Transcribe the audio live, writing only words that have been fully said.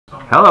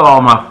Hello,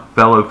 all my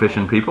fellow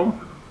fishing people.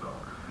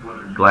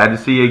 Glad to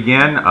see you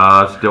again.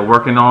 Still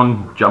working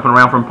on jumping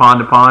around from pond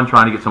to pond,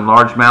 trying to get some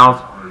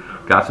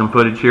largemouths. Got some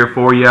footage here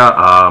for you.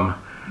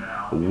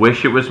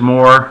 Wish it was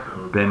more.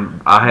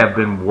 I have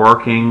been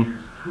working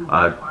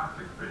a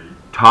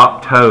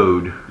top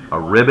toad, a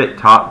ribbit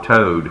top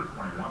toad,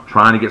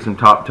 trying to get some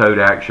top toad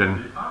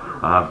action.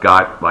 I've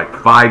got like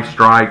 5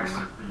 strikes.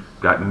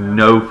 Got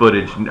no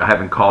footage. I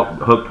haven't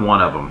hooked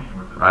one of them.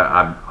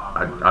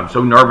 I'm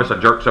so nervous. I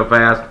jerk so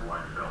fast.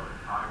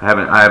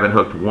 I haven't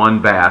hooked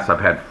one bass. I've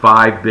had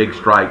 5 big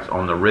strikes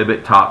on the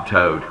ribbit top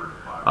toad.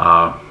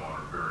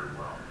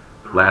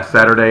 Last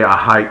Saturday I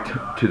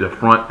hiked to the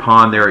front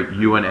pond there at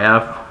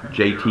UNF,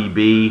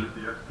 JTB,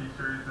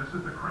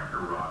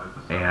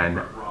 and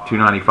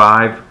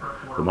 295,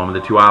 the one with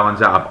the 2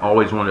 islands out. I've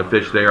always wanted to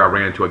fish there. I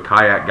ran into a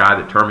kayak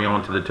guy that turned me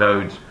on to the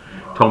toads.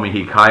 Told me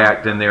he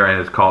kayaked in there and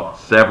has caught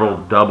several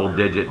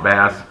double-digit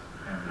bass.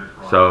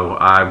 So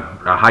I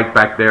hiked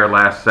back there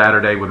last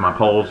Saturday with my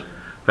poles.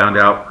 Found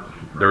out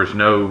there's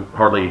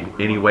hardly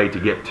any way to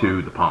get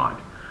to the pond.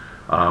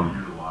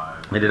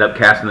 Ended up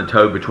casting the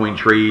toad between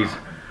trees.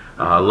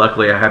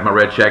 Luckily I had my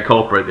red shag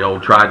culprit, the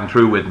old tried and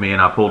true, with me,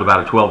 and I pulled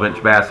about a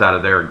 12-inch bass out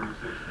of there.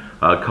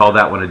 Called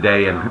that one a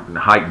day and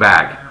hiked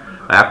back.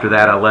 After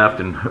that I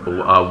left and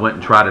went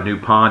and tried a new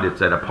pond.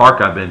 It's at a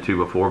park I've been to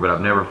before, but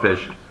I've never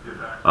fished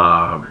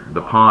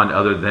the pond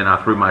other than I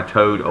threw my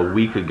toad a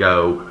week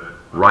ago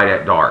right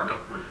at dark.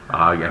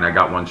 And I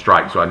got 1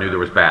 strike, so I knew there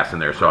was bass in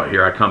there. So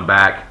here I come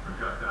back,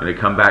 and I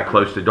come back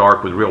close to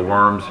dark with real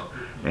worms,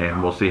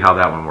 and we'll see how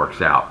that one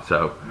works out.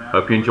 So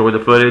hope you enjoy the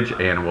footage,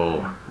 and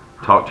we'll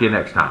talk to you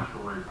next time.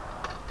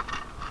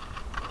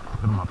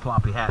 Put on my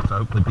floppy hat so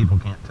hopefully people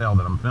can't tell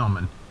that I'm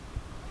filming.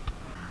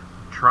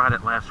 Tried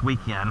it last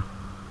weekend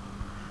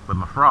with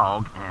my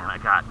frog, and I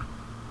got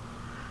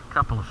a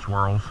couple of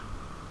swirls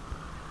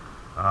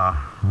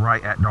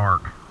right at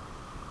dark.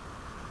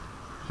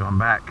 So I'm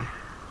back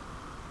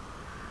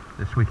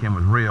this weekend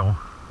with real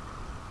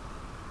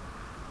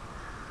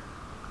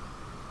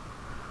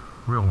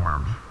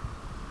worms.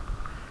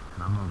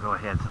 And I'm going to go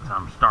ahead, since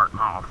I'm starting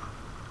off,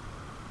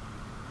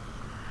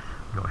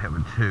 go ahead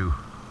with 2.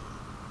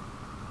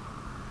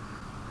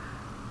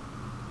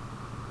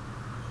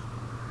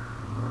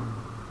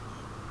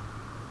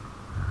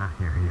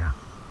 Here, yeah.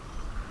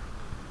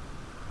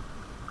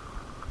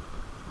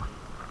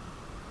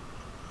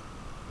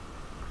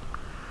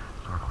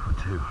 Start off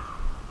with 2.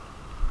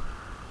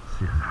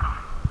 See if that'll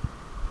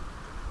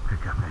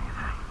pick up anything.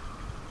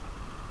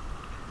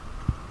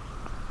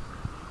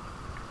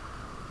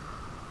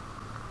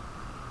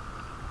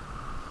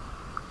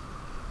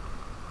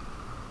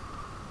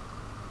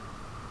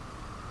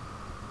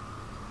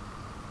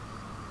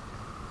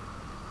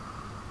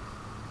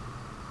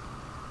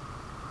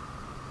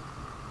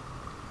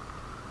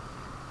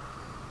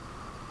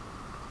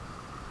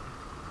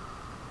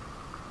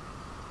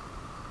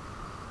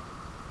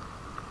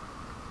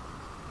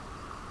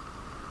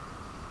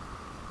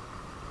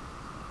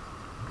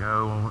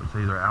 It's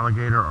either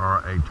alligator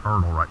or a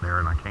turtle right there,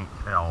 and I can't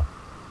tell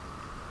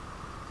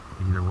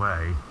either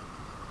way.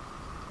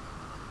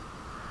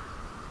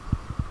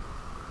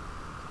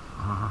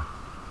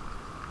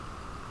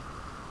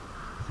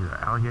 It's either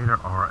alligator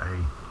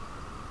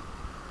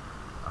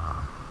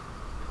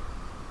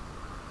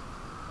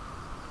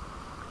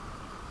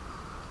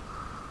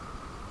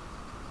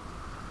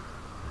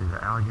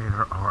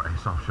or a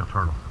soft shell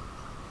turtle.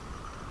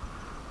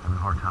 Having a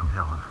hard time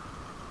telling.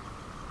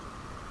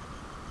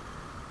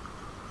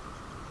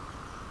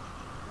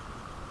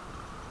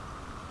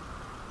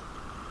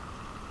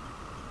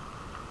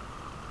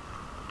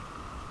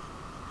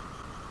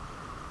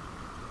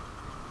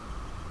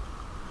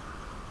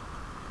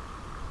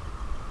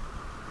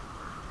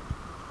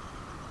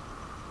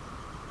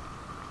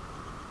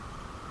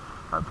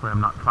 Hopefully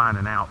I'm not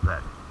finding out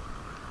that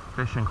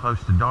fishing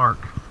close to dark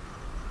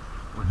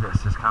with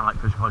this is kind of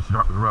like fishing close to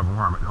dark with a rubber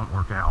worm. It don't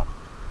work out.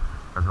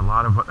 Because a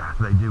lot of what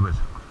they do is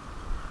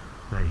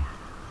they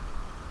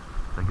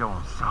go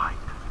on sight.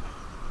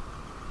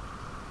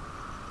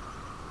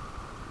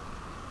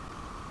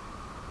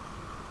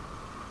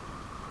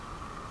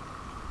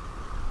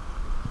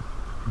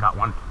 Got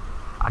one.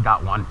 I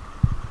got one.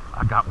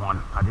 I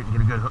didn't get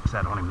a good hook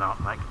set on him though, I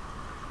don't think.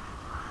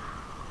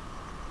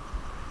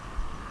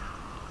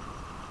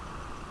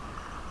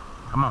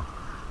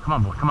 Come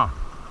on boy, come on.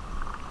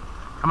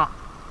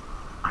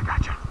 I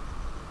got you.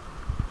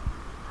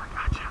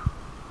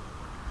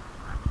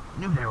 I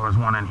knew there was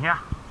one in here.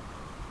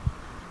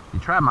 You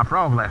tried my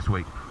frog last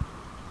week.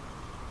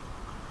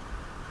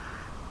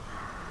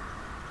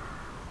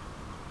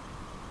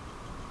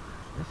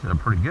 This is a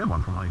pretty good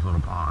one from one of these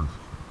little ponds.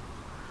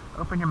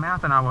 Open your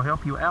mouth and I will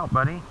help you out,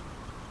 buddy.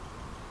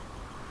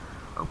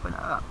 Open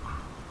up.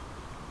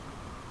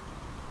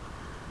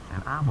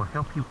 And I will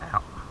help you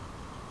out.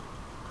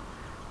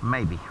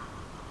 Maybe.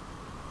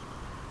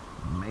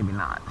 Maybe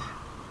not.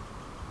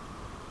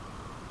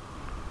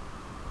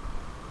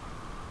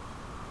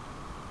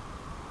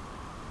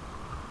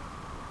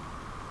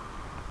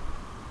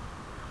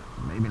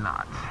 Maybe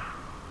not.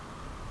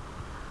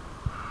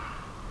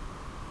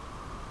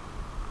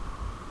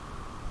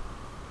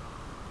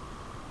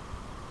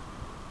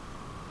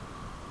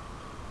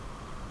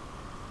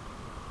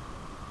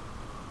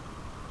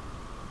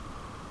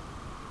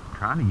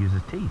 trying to use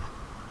his teeth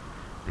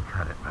to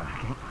cut it, but I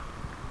can't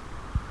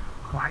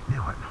quite do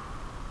it.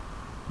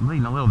 I'm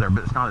bleeding a little there,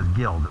 but it's not his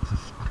gill.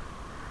 It's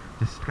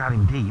just got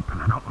him deep,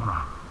 and I don't want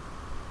to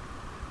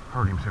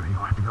hurt him, so he's going to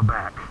have to go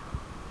back.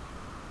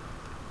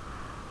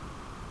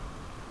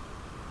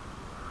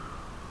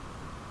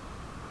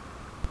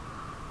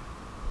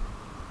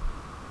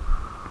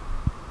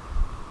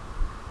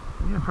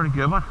 Yeah, pretty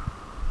good one.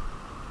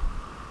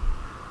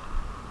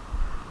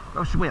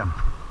 Go swim.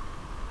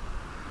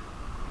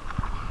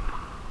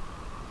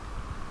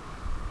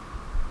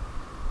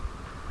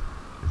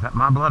 Is that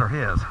my blood or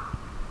his?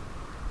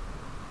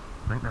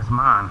 I think that's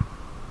mine.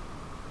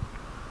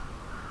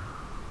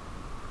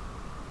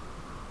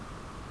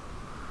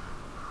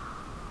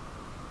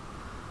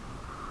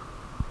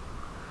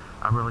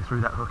 I really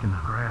threw that hook in the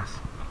grass.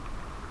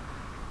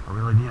 I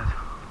really did.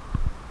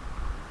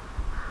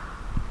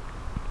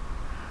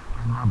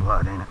 It's my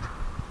blood, ain't it?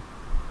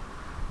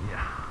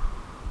 Yeah.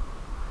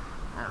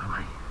 That's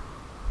me.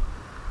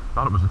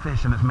 Thought it was a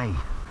fish and it's me.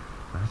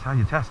 That's how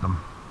you test them.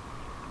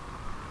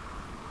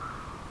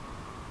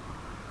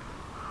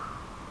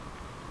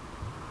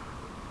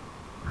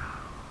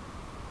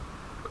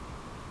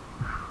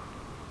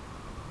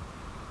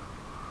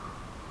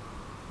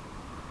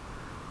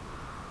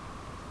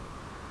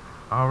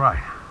 All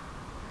right.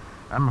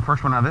 I'm the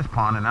first one out of this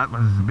pond, and that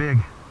was as big,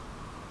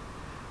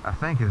 I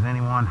think, as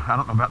anyone. I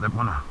don't know about that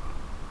one I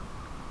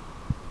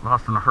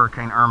lost from the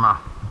Hurricane Irma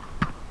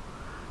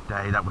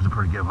day. That was a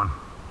pretty good one.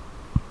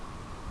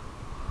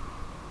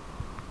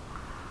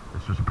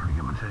 This was a pretty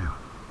good one too.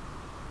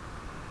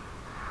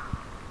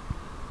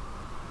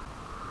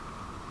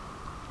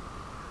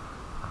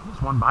 That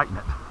was one biting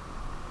it.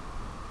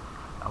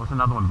 That was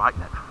another one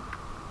biting it.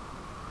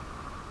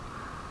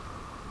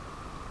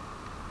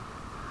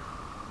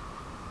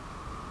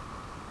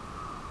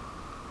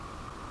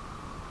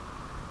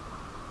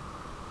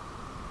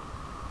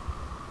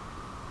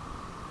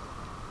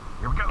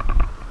 Here we go.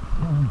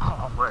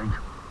 Oh, wait.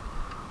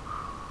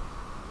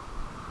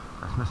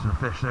 That's missing a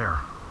fish there.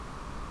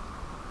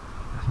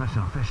 That's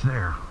missing a fish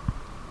there.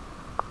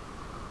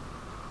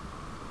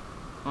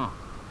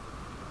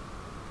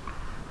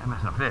 That's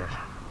missing a fish.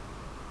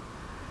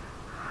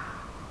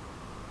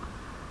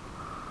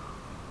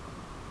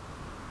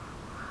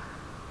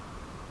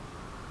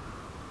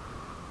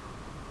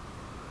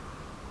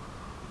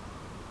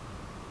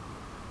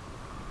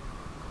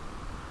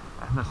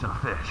 That's missing a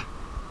fish.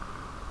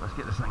 Let's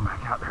get this thing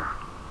back out there.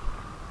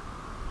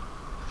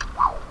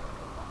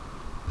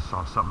 Just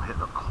saw something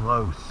hit up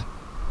close.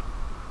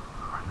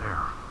 Right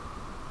there.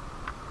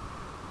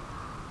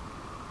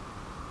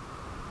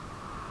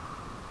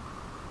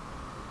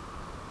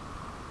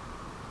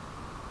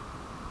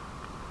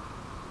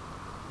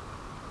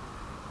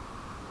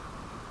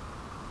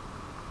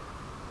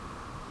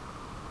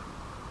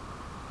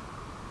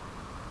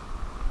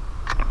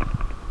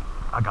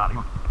 I got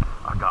him.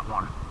 I got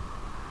one.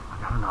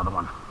 I got another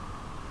one.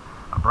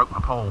 I broke my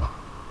pole.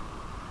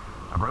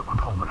 I broke my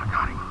pole, but I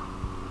got him.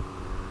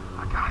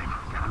 I got him.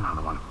 Got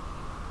another one.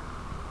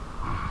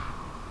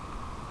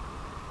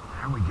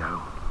 There we go.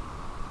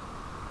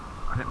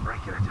 I didn't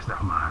break it. I just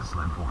out my eyes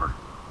slid forward.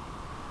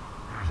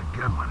 There's a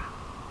good one.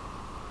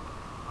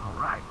 All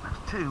right, that's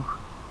two.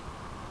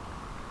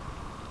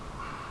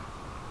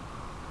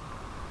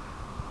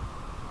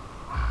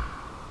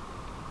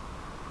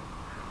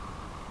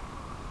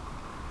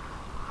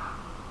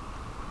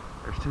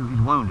 There's two.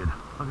 He's wounded.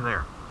 Look at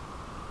there.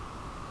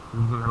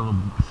 He's got a little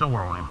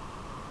sore on him.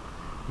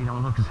 He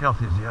don't look as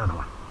healthy as the other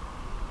one.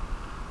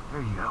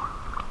 There you go.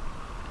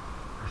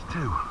 There's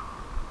two.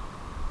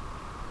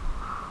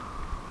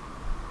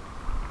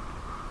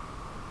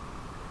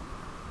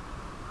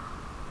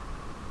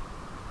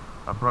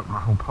 I broke my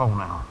whole pole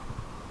now.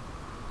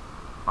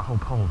 My whole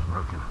pole's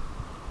broken.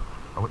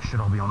 Oh, it should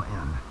all be on the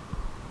end.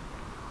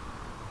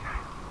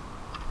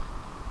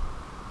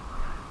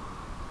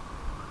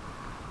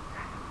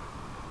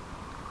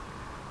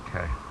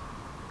 Okay.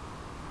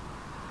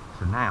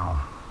 So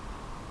now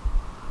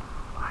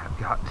I have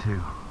got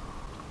to,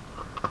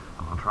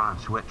 I'm going to try and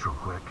switch real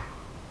quick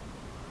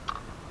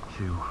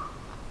to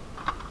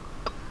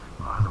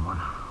my other one.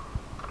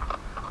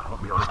 I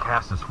won't be able to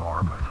cast as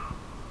far, but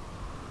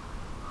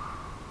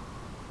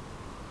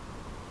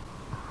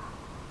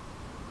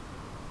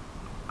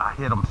I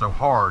hit them so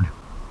hard.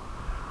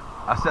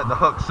 I set the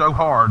hook so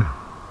hard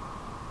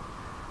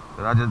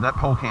that that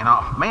pole came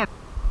off. Man.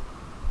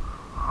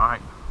 All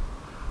right.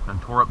 Then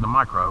tore up the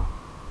micro.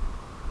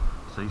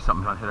 See,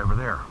 something done hit over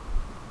there.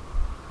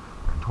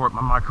 And tore up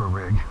my micro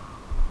rig.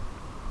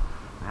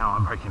 Now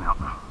I'm breaking out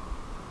the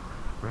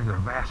regular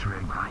bass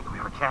rig, but I ain't gonna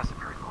be able to cast it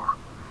very far.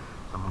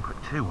 So I'm gonna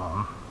put two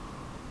on.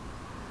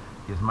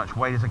 Get as much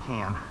weight as I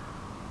can.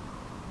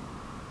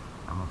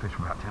 I'm gonna fish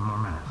for about 10 more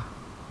minutes.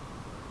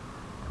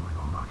 And we're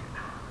gonna buck it.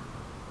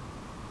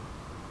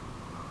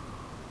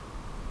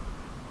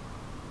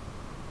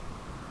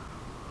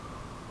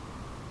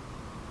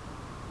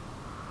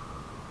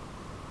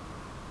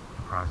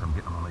 Surprised I'm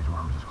getting them on these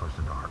worms this close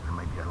to dark. There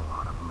may be a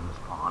lot of them in this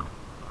pond.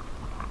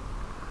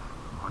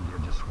 1, one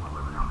did just swim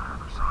over there on the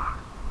other side.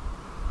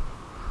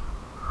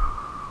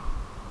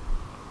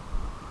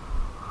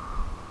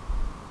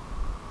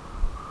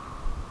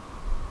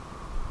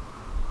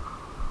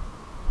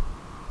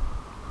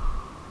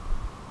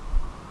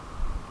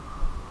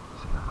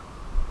 See that?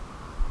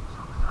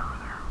 Something's over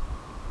there.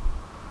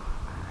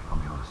 And they're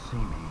gonna be able to see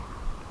me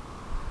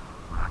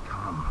when I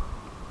come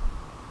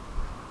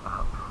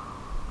up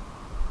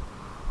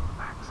on the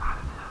back side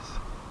of this.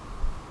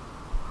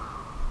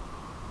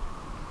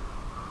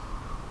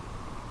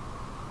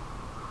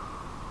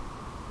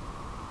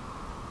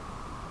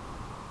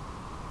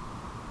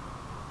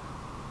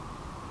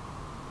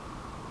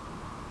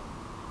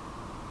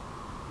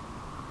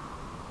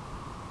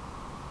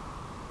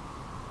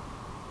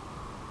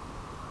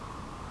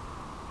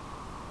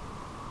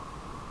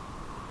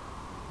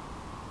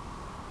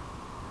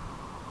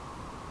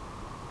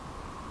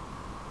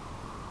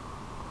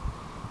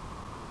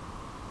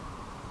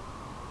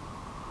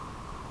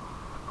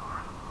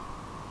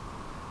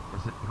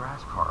 Is it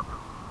grass carp?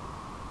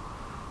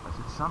 Is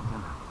it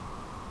something?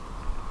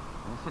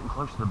 And it's sitting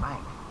close to the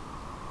bank.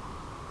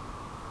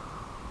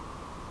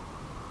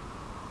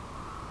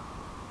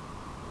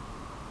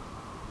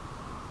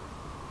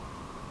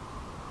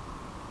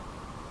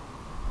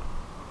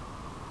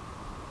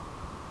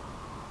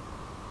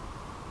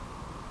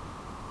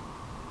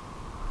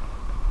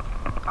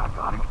 I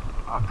got him.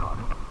 I got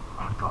him.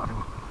 I got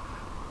him.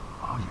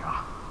 Oh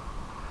yeah.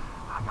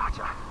 I got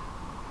you.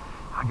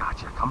 I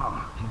got you. Come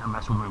on. You don't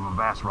mess with me with my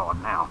bass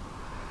rod now.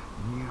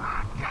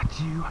 I got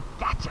you. I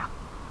got you.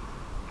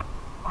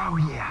 Oh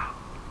yeah.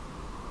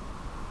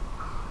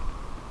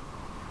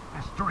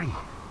 That's three.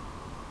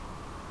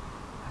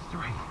 That's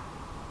three.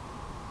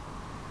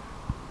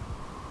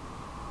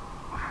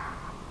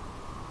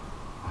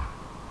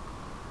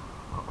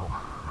 Uh-oh.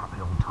 Not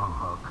the old tongue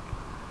hook.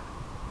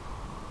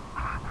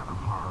 I got them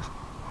hard.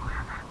 Okay,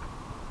 I got it.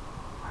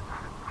 I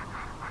got it. I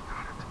got it. I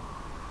got it.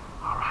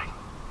 All right.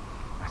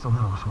 That's the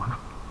littlest one.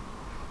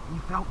 He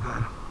felt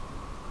good.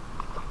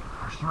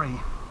 There's three.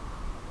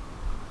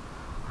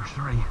 There's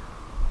three.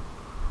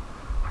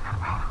 I got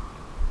about.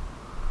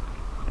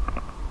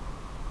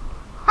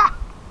 Ha!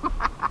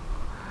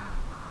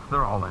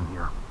 They're all in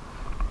here.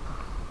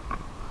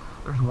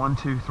 There's 1,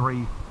 2,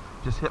 3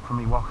 just hit from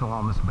me walking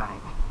along this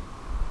bank.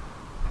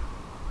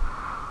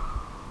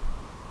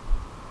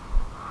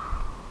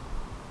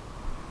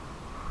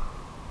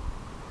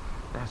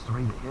 That's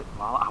 3 that hit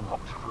while I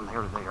walked from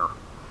there to there.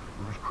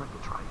 And there's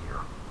crickets right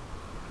here.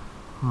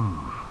 Can't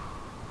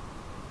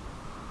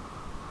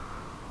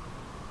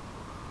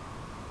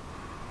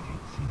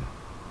see the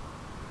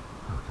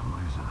hook. I'm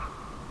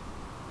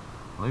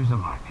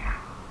losing right here.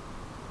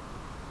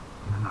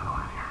 Get another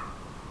one here.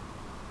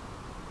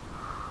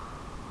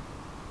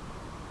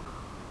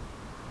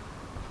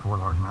 There's 4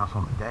 largemouths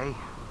on the day. I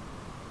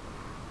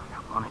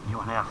got one at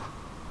UNF.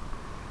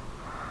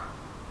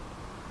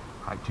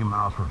 Hike 2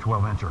 miles for a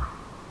 12-incher.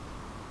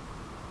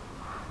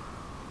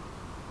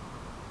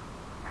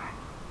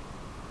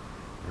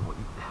 They will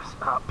eat this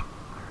up.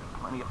 There's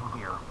plenty of them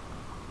here.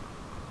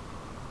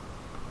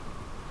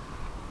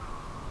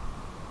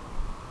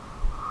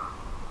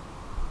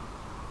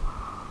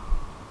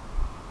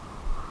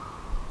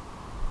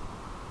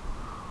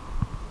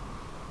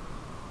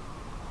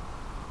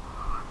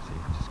 See, I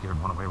just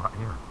scared one away right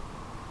here.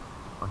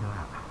 Look at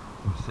that.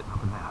 He was sitting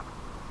up in that.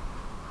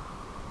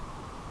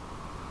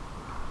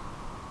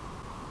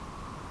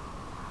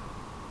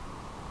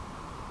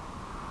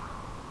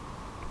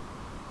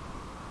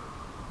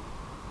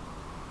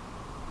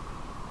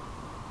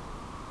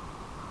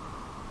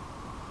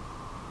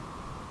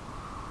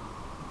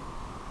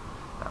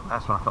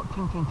 That's when I felt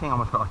ting, ting, ting,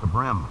 almost felt like a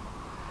brim.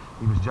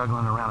 He was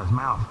juggling around his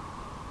mouth.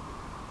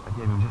 I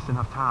gave him just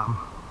enough time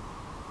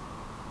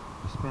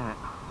to spin it.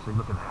 See,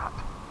 look at that.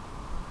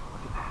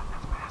 Look at that.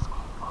 That's bass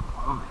all up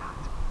on that.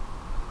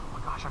 Oh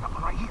my gosh, I got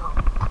one right here.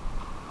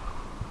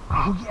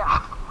 Oh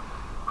yeah.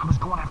 I was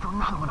going after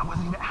another one. I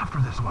wasn't even after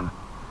this one. I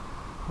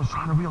was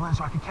trying to reel in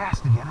so I could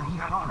cast again, and he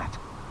got on it.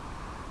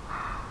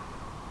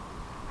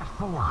 That's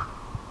 4.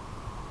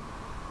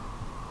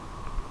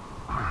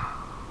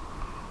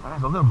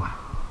 That's a little one.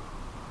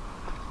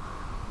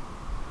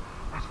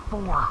 4.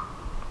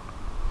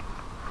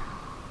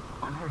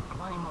 And there's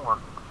plenty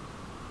more.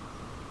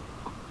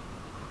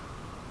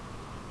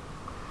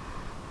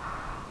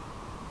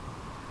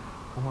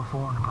 4,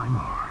 4, and plenty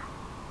more.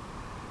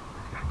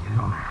 Just gotta get it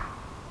on there.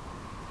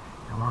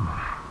 Get one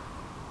more.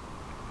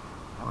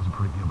 That was a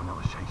pretty good one that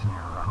was chasing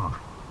there around.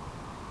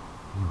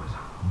 He was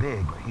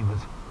big, but he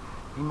meant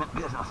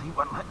business. He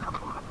wasn't letting up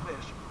on that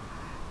fish.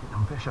 Getting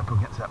them fish up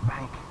against that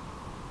bank.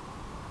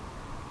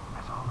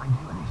 That's all they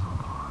do in these little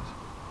ponds.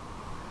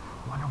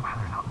 Wonder why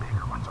there's not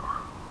bigger ones,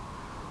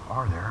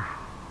 are there?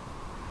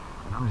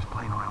 And I'm just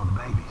playing around with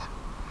the babies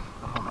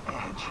up on the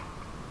edge.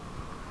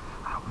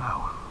 I don't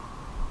know.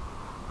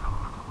 But I'm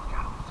gonna go look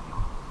at them and see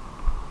them.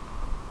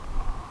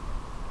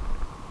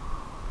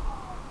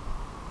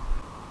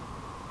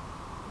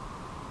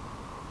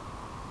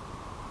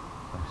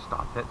 They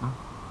stopped hitting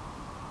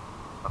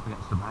up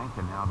against the bank,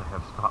 and now they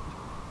have stopped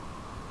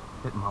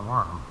hitting my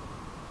worm.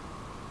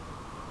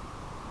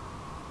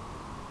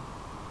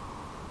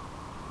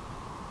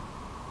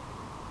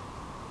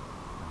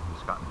 It's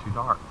just gotten too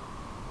dark.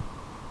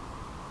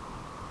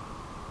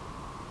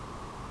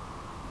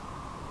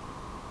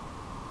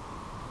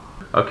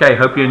 Okay,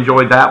 hope you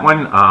enjoyed that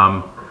one.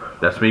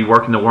 That's me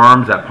working the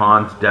worms. That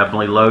pond's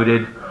definitely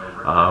loaded.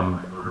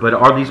 But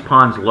are these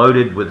ponds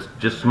loaded with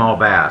just small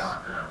bass?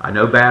 I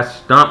know bass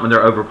stunt when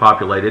they're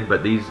overpopulated,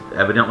 but these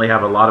evidently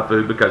have a lot of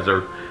food because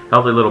they're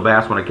healthy little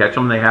bass. When I catch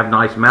them, they have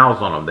nice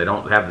mouths on them. They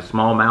don't have the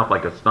small mouth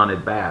like a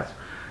stunted bass.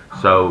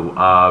 So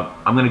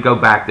I'm going to go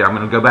back there. I'm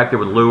going to go back there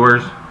with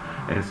lures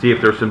and see if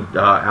there's some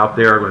out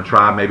there. I'm going to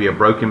try maybe a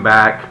broken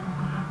back.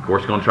 Of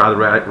course, going to try the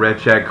red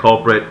shad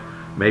culprit,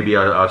 maybe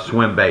a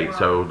swim bait.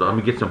 So let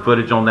me get some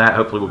footage on that.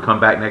 Hopefully we'll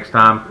come back next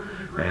time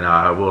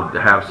and we'll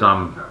have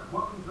some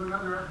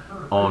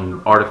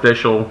on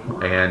artificial,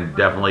 and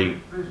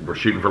definitely we're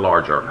shooting for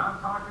larger.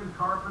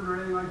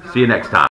 See you next time.